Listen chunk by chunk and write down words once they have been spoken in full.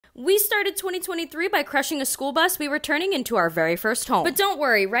We started 2023 by crushing a school bus we were turning into our very first home. But don't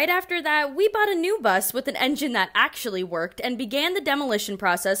worry, right after that, we bought a new bus with an engine that actually worked and began the demolition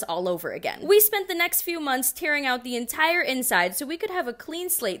process all over again. We spent the next few months tearing out the entire inside so we could have a clean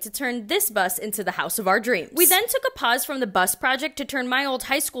slate to turn this bus into the house of our dreams. We then took a pause from the bus project to turn my old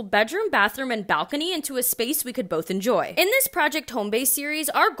high school bedroom, bathroom, and balcony into a space we could both enjoy. In this Project Homebase series,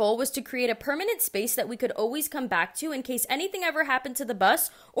 our goal was to create a permanent space that we could always come back to in case anything ever happened to the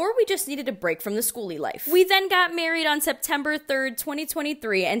bus or we just needed a break from the schooly life. We then got married on September 3rd,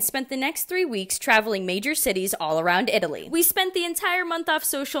 2023 and spent the next 3 weeks traveling major cities all around Italy. We spent the entire month off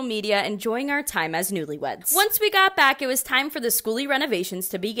social media enjoying our time as newlyweds. Once we got back, it was time for the schooly renovations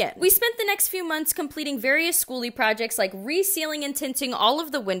to begin. We spent the next few months completing various schooly projects like resealing and tinting all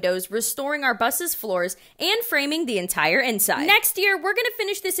of the windows, restoring our bus's floors, and framing the entire inside. Next year, we're gonna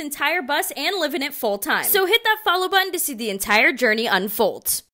finish this entire bus and live in it full time. So hit that follow button to see the entire journey unfold.